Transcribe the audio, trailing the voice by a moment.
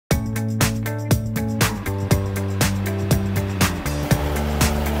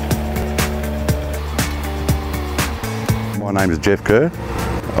name is Jeff Kerr.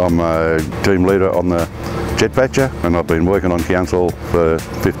 I'm a team leader on the jet patcher and I've been working on council for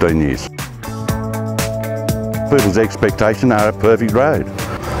 15 years. People's expectation are a perfect road,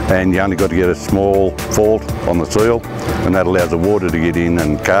 and you only got to get a small fault on the soil and that allows the water to get in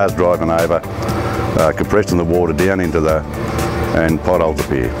and cars driving over, compressing the water down into and potholes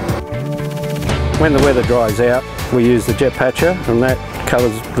appear. When the weather dries out, we use the jet patcher, and that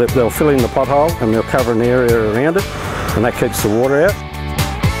covers, they'll fill in the pothole and they'll cover an area around it, and that keeps the water out.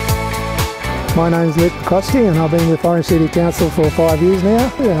 My name's Luke Koski and I've been with Orange City Council for 5 years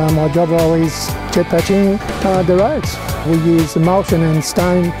now. My job role is jet patching the roads. We use emulsion and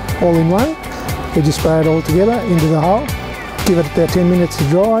stone all in one. We just spray it all together into the hole, give it about 10 minutes to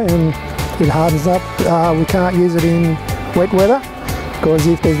dry and it hardens up. We can't use it in wet weather because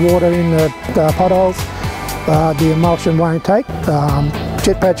if there's water in the potholes, the emulsion won't take.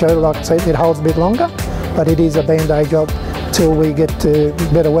 Jet patcher, like I said, it holds a bit longer, but it is a band-aid job till we get to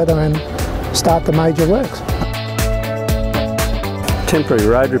better weather and start the major works. Temporary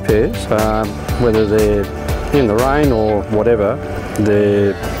road repairs, whether they're in the rain or whatever,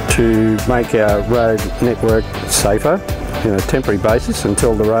 they're to make our road network safer on a temporary basis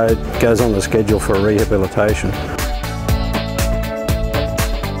until the road goes on the schedule for rehabilitation.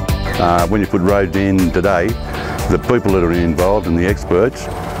 When you put roads in today, the people that are involved and the experts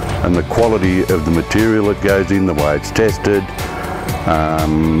and the quality of the material that goes in, the way it's tested,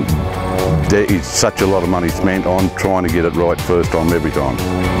 there is such a lot of money spent on trying to get it right first time every time.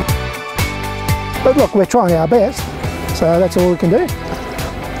 But look, we're trying our best, so that's all we can do.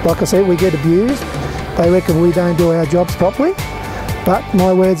 Like I said, we get abused. They reckon we don't do our jobs properly, but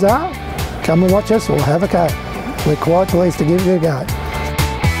my words are, come and watch us or have a go. We're quite pleased to give it a go.